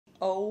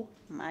Oh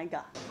my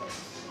God.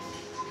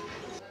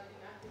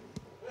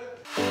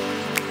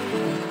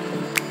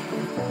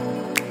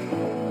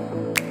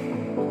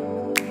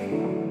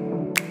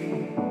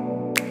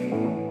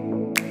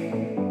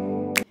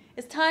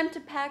 It's time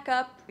to pack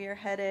up. We are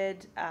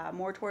headed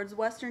more towards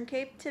Western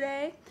Cape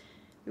today.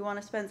 We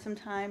want to spend some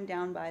time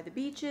down by the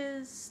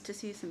beaches to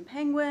see some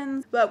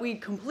penguins, but we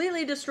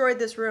completely destroyed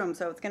this room,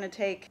 so it's going to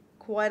take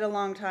quite a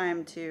long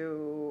time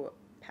to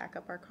pack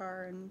up our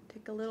car and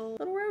take a little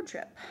road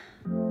trip.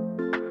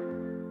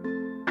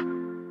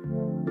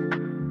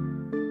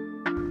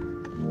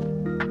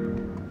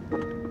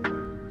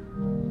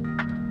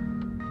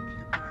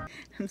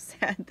 I'm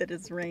sad that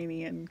it's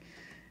rainy and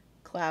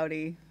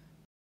cloudy.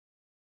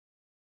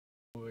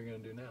 What are we gonna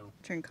do now?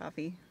 Drink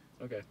coffee.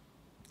 Okay.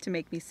 To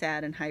make me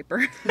sad and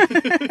hyper.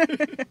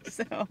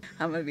 So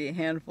I'm gonna be a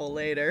handful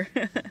later.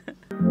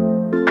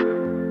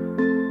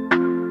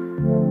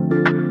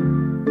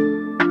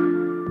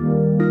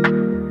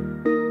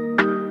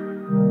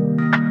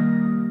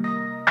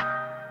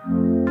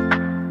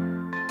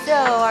 So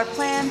our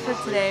plan for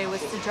today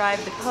was to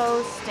drive the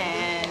coast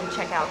and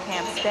check out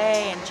Camps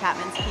Bay and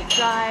Chapman's Peak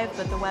Drive,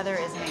 but the weather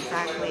isn't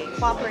exactly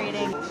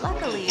cooperating.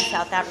 Luckily,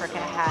 South Africa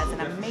has an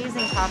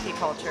amazing coffee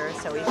culture,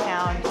 so we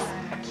found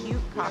a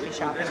cute coffee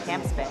shop in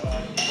Camps Bay,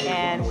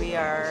 and we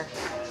are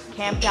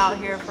camped out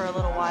here for a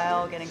little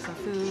while, getting some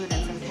food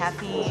and some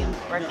caffeine.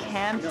 We're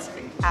camped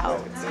out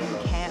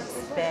in Camps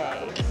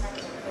Bay.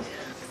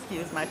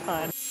 Excuse my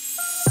pun.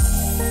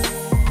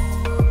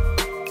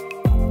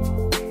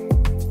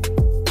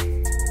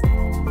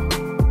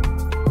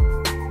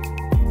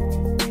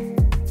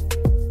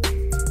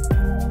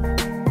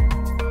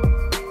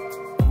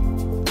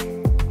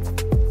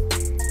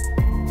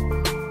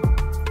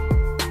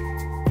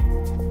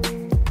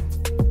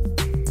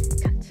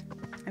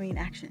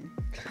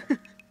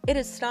 It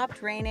has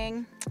stopped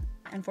raining.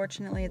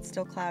 Unfortunately, it's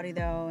still cloudy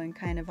though and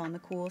kind of on the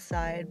cool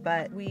side,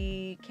 but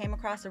we came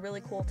across a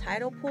really cool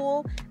tidal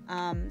pool.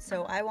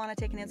 So I want to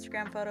take an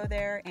Instagram photo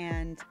there,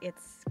 and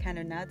it's kind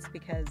of nuts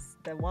because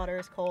the water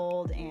is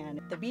cold and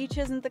the beach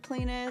isn't the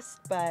cleanest,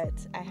 but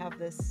I have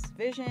this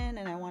vision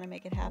and I want to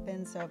make it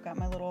happen. So I've got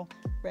my little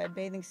red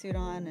bathing suit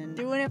on and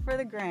doing it for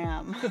the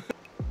gram.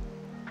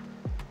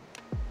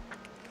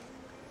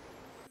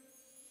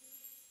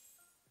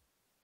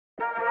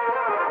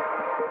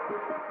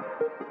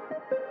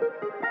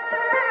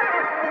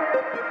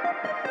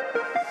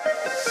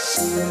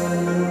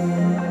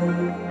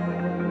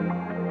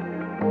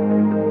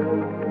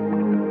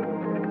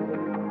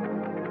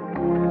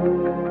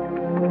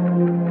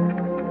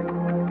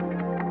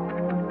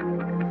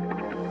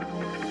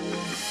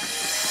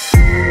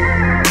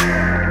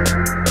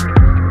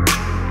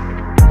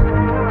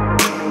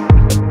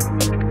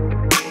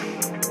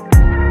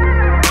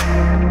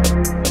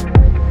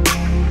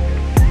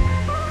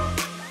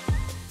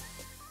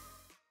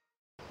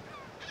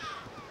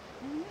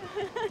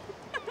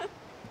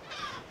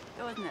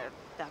 It wasn't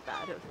that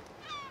bad. It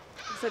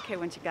was okay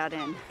once you got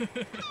in.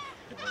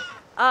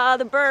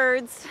 The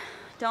birds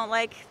don't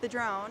like the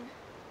drone.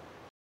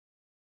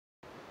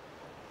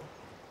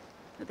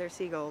 But they're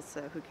seagulls,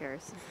 so who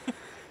cares?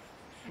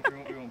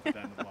 We won't put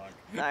that in the vlog.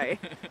 Sorry.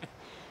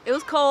 It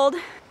was cold,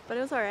 but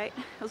it was alright.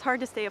 It was hard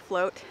to stay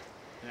afloat.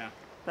 Yeah.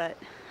 But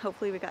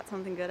hopefully we got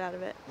something good out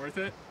of it. Worth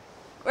it?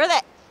 Worth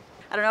it!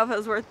 I don't know if it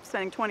was worth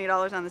spending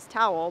 $20 on this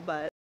towel,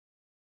 but...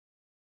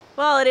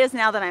 well, it is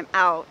now that I'm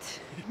out.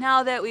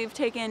 Now that we've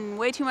taken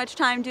way too much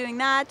time doing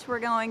that, we're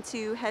going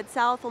to head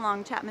south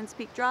along Chapman's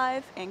Peak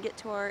Drive and get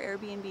to our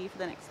Airbnb for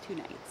the next 2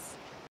 nights.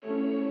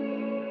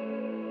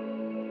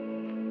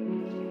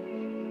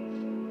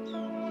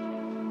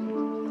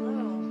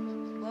 Hello,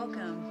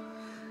 welcome.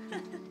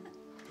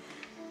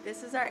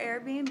 This is our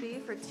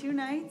Airbnb for 2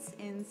 nights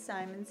in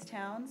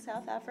Simonstown,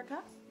 South Africa.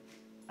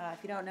 If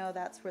you don't know,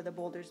 that's where the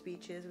Boulders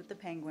beach is with the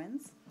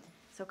penguins.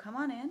 So come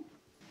on in.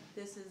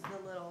 This is the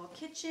little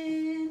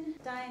kitchen,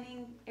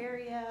 dining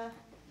area,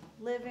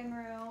 living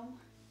room.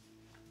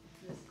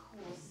 This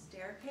cool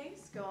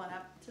staircase going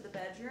up to the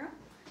bedroom.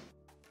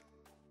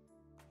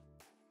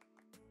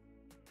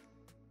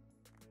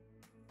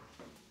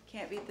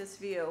 Can't beat this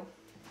view.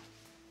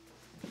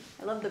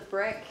 I love the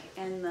brick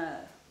and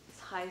this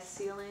high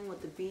ceiling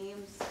with the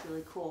beams. It's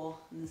really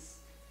cool. And this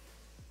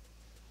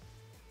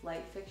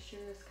light fixture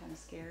is kind of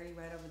scary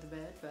right over the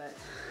bed, but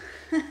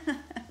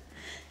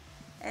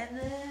and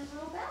then a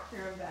little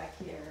bathroom back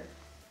here.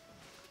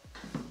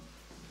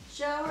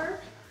 Shower,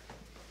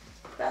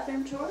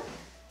 bathroom tour,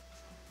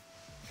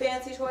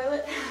 fancy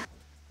toilet.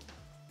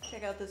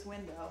 Check out this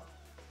window.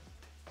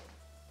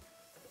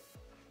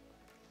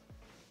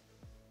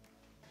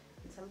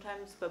 And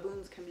sometimes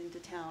baboons come into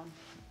town,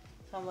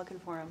 so I'm looking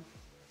for them.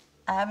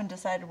 I haven't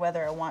decided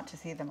whether I want to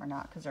see them or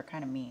not because they're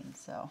kind of mean,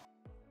 so.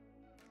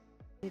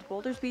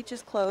 Boulders Beach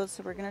is closed,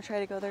 so we're gonna try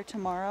to go there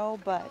tomorrow,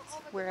 but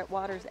we're at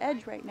water's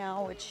edge right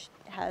now, which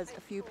has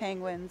a few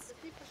penguins,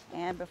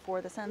 and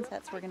before the sun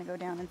sets, we're gonna go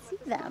down and see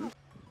them.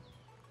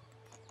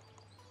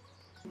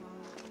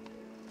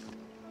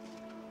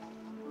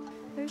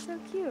 They're so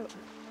cute.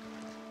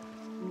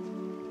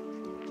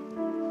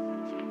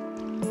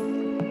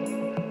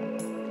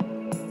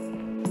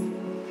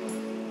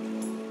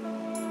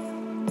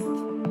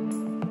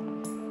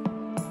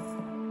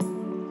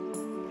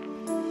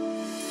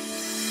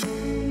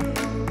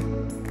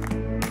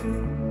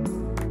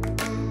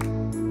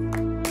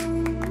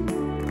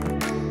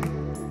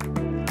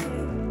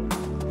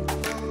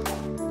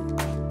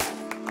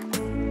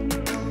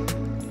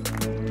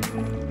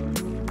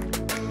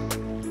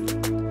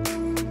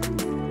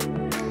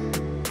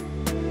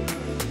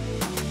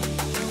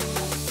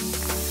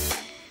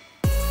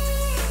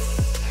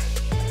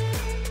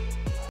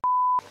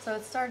 So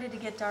it started to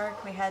get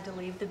dark. We had to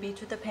leave the beach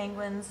with the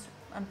penguins,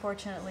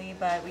 unfortunately,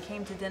 but we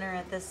came to dinner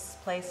at this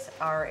place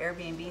our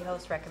Airbnb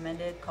host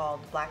recommended called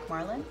Black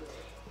Marlin,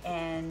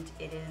 and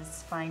it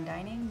is fine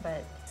dining,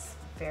 but it's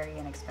very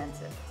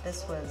inexpensive.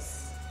 This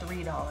was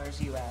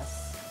 $3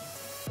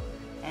 US,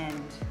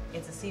 and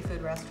it's a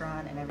seafood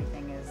restaurant, and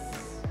everything is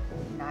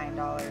 $9,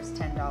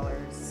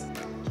 $10.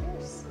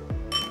 Cheers.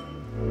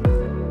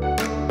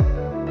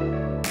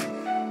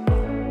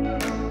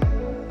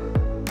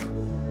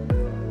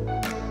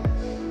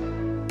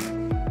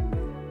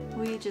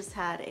 We just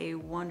had a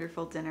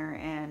wonderful dinner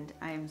and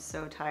I am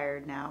so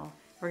tired now.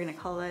 We're gonna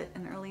call it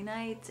an early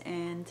night,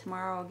 and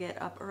tomorrow I'll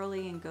get up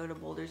early and go to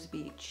Boulders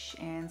Beach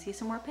and see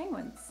some more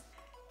penguins.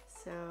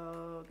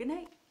 So good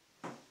night.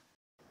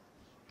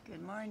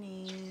 Good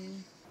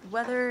morning. The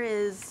weather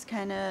is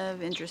kind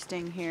of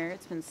interesting here.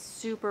 It's been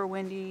super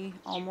windy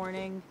all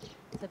morning,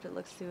 except it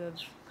looks to have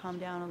calmed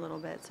down a little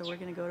bit. So we're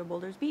gonna go to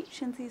Boulders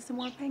Beach and see some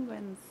more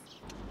penguins.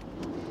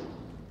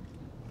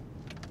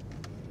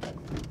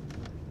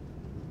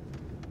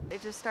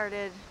 It just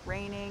started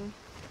raining.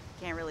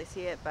 Can't really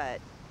see it,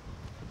 but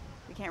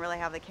we can't really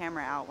have the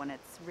camera out when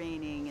it's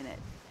raining, and it's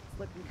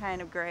looking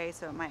kind of gray,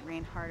 so it might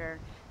rain harder.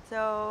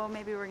 So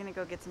maybe we're gonna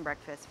go get some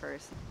breakfast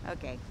first.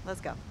 Okay, let's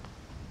go.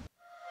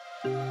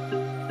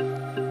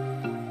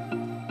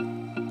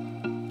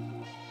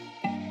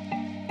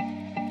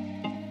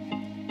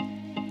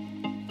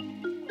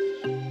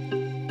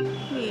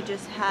 We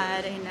just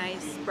had a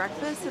nice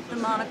breakfast at the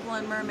Monocle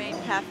and Mermaid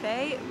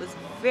Cafe. It was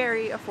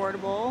very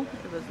affordable.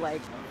 It was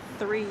like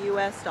 $3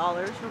 US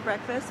for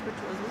breakfast, which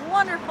was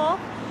wonderful.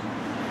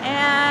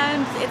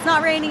 And it's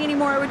not raining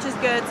anymore, which is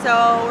good.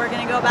 So we're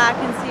gonna go back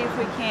and see if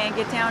we can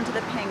get down to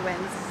the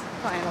penguins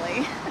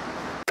finally.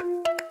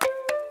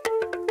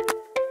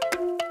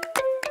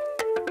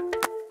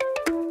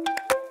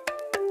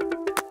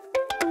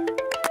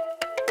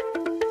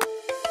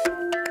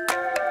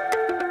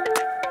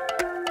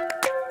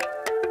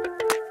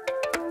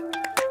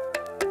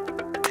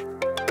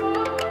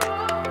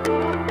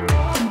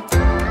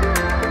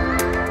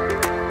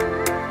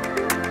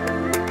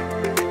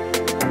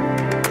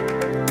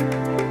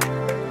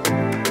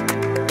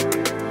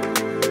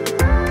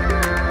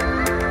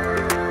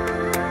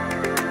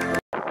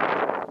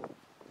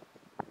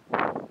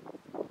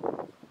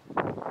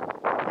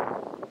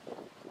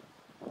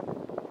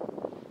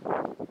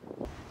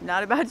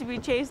 Not about to be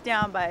chased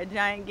down by a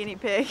giant guinea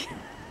pig.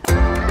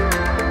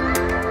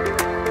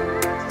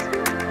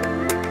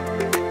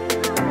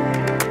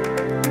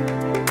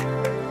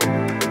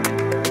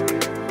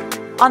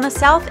 On the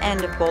south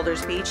end of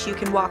Boulders Beach, you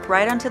can walk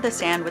right onto the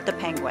sand with the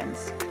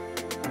penguins.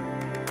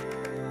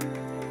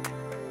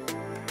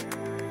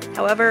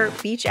 However,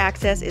 beach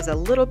access is a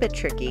little bit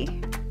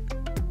tricky.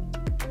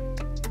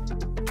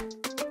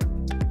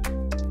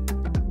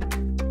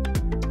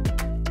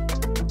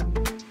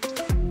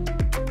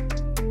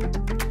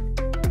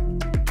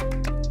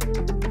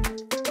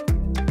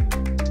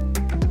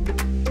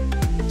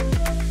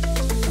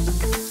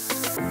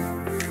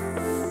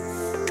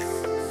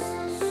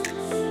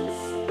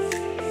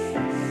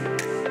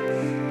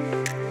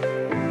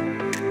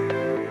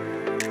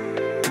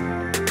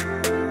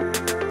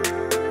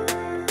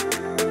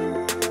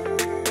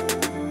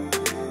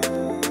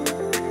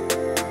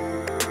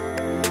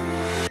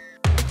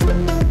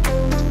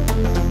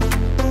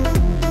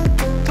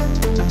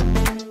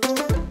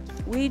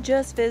 We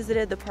just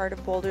visited the part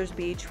of Boulders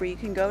Beach where you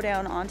can go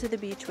down onto the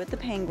beach with the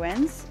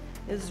penguins.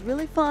 It was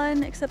really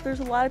fun, except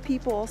there's a lot of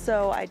people,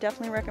 so I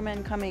definitely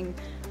recommend coming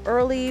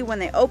early when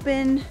they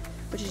open,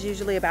 which is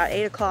usually about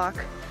 8 o'clock.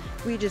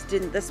 We just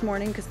didn't this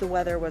morning because the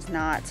weather was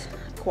not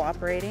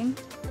cooperating.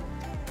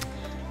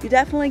 You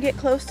definitely get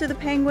close to the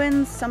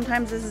penguins.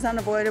 Sometimes this is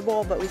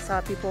unavoidable, but we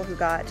saw people who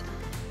got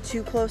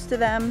too close to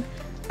them,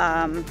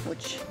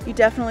 which you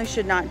definitely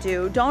should not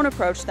do. Don't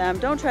approach them.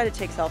 Don't try to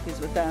take selfies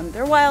with them.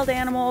 They're wild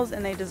animals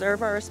and they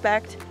deserve our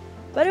respect,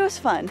 but it was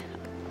fun.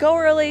 Go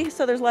early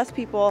so there's less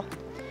people,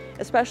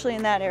 especially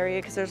in that area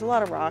because there's a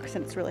lot of rocks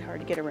and it's really hard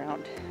to get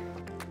around.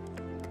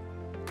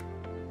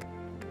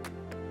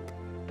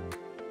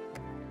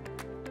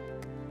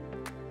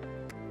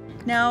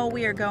 Now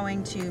we are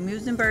going to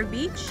Muizenberg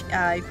Beach.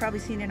 You've probably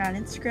seen it on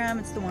Instagram.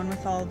 It's the one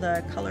with all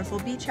the colorful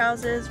beach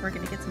houses. We're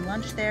gonna get some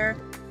lunch there.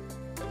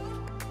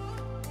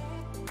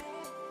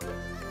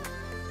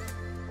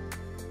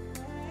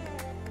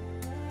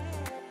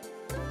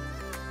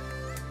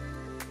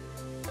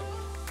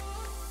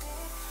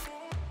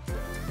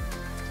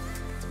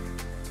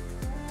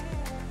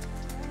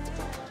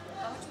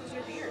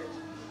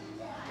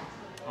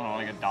 I don't know,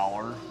 like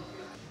 $1,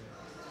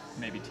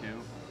 maybe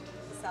 $2.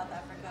 South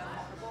Africa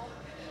affordable?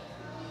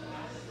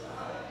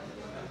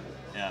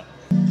 Yeah.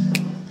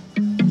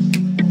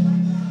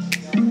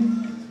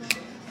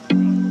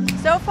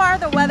 So far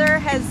the weather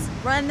has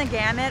run the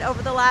gamut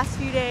over the last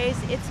few days.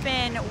 It's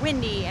been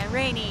windy and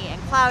rainy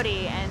and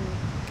cloudy and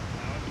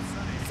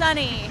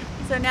sunny.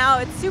 So now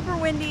it's super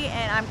windy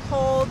and I'm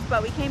cold,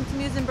 but we came to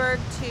Muizenberg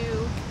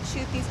to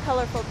shoot these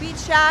colorful beach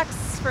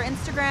shacks for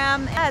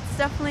Instagram. Yeah, it's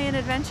definitely an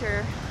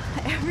adventure.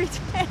 every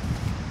day.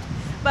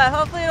 But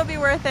hopefully it'll be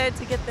worth it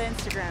to get the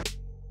Instagram.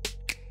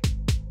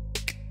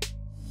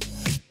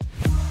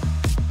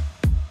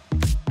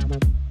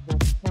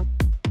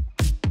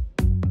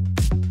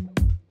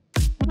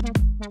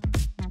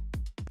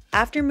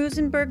 After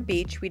Muizenberg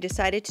Beach, we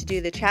decided to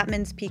do the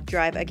Chapman's Peak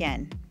Drive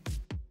again.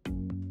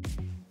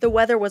 The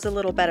weather was a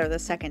little better the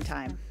second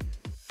time.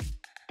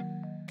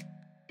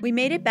 We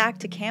made it back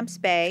to Camps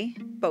Bay,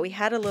 but we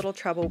had a little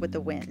trouble with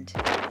the wind.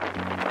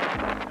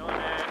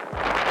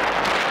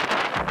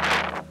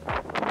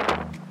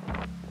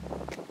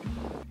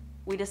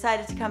 We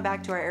decided to come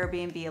back to our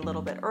Airbnb a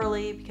little bit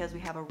early because we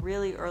have a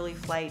really early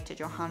flight to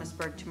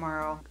Johannesburg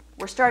tomorrow.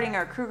 We're starting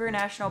our Kruger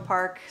National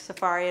Park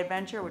safari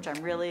adventure, which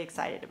I'm really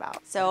excited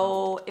about.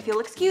 So if you'll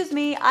excuse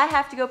me, I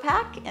have to go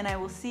pack and I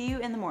will see you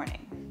in the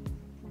morning.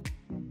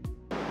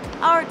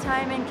 Our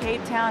time in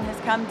Cape Town has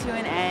come to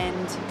an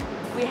end.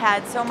 We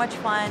had so much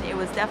fun. It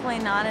was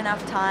definitely not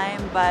enough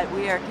time, but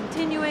we are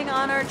continuing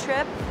on our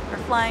trip. We're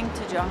flying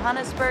to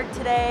Johannesburg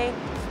today,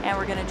 and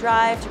we're gonna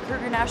drive to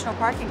Kruger National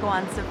Park and go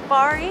on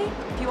safari.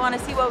 If you wanna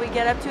see what we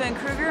get up to in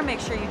Kruger, make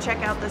sure you check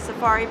out the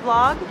safari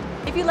vlog.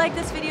 If you like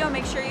this video,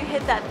 make sure you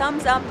hit that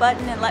thumbs up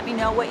button and let me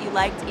know what you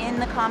liked in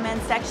the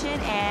comments section,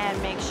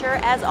 and make sure,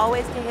 as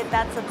always, to hit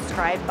that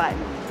subscribe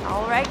button.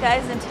 All right,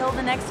 guys, until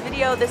the next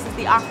video, this is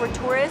The Awkward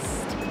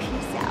Tourist.